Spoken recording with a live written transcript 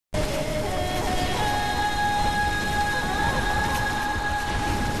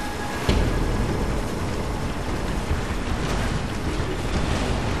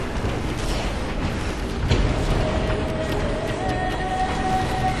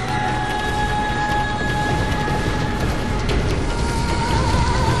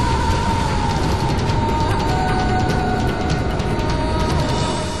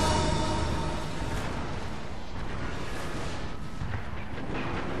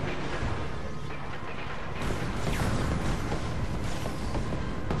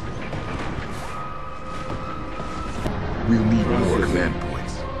command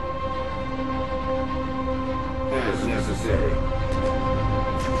points. As necessary.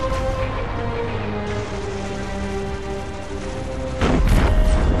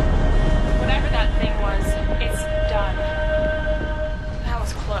 Whatever that thing was, it's done. That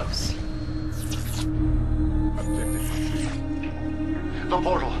was close. The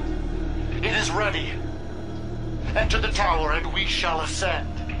portal. It is ready. Enter the tower and we shall ascend.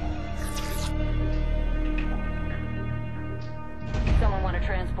 Someone want to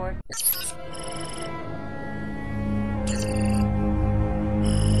transport?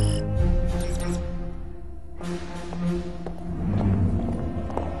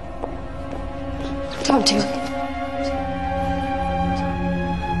 Don't do it.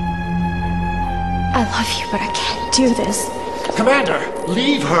 I love you, but I can't do this. Commander,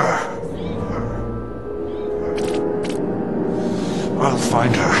 leave her. I'll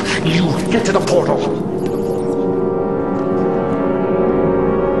find her. You get to the portal.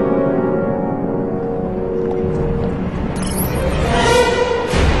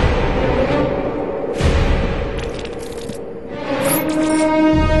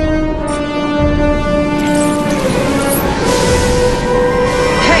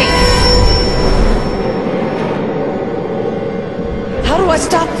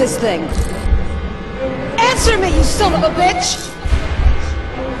 Stop this thing! Answer me, you son of a bitch!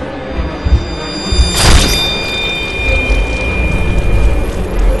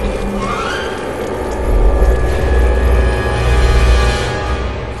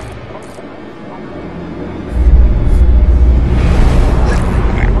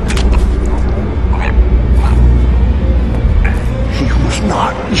 He was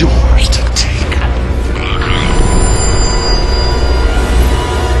not yours to take.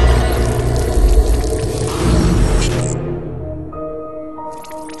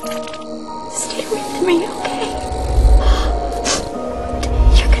 Stay with me, okay?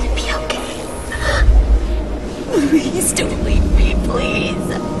 You're gonna be okay. Please don't leave me, please.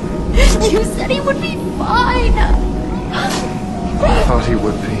 You said he would be fine. I thought he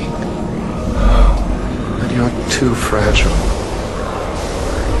would be. But you're too fragile.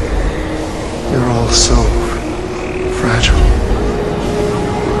 You're all so fragile.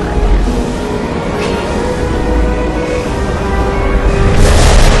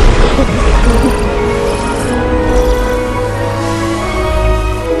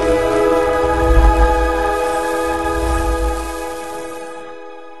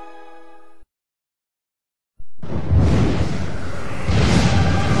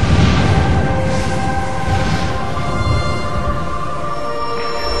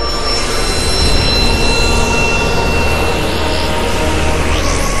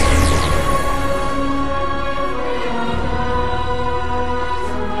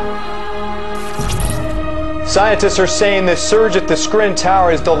 Scientists are saying this surge at the Skrin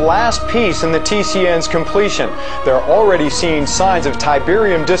Tower is the last piece in the TCN's completion. They're already seeing signs of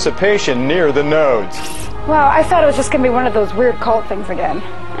Tiberium dissipation near the nodes. Well, I thought it was just going to be one of those weird cult things again.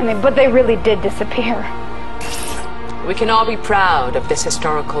 But they really did disappear. We can all be proud of this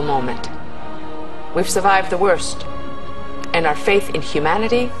historical moment. We've survived the worst, and our faith in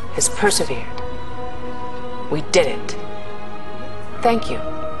humanity has persevered. We did it. Thank you.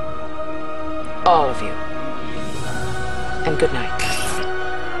 All of you. And good night.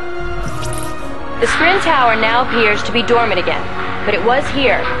 The Skrin Tower now appears to be dormant again, but it was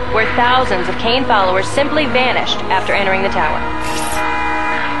here where thousands of Kane followers simply vanished after entering the tower.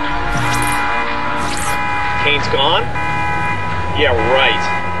 Kane's gone? Yeah,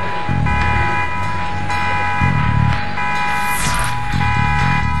 right.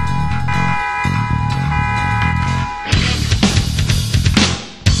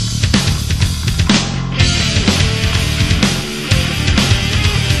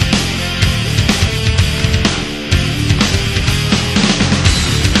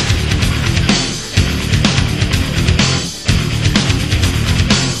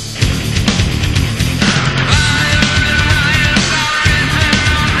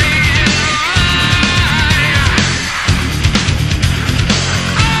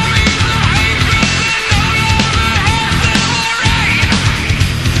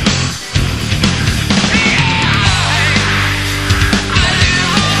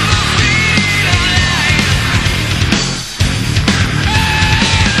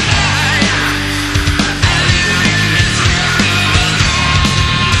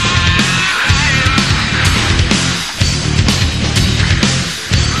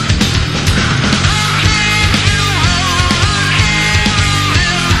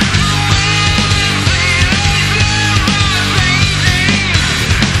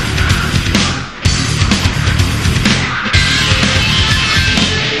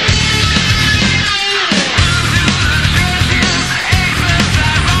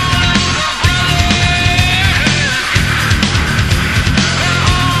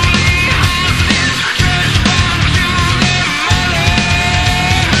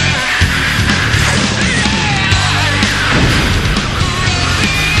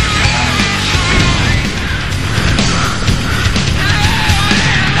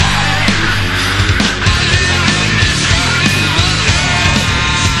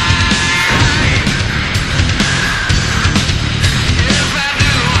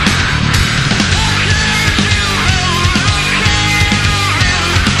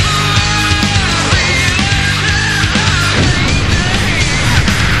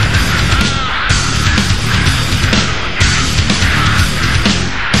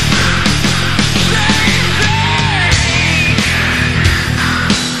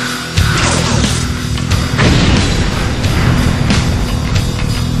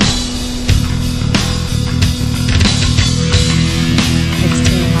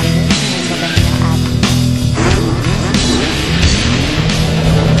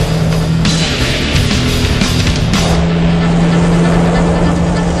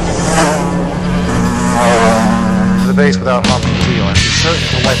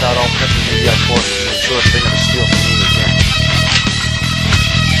 out all Prince's EDI forces to ensure if they're going to steal from me again.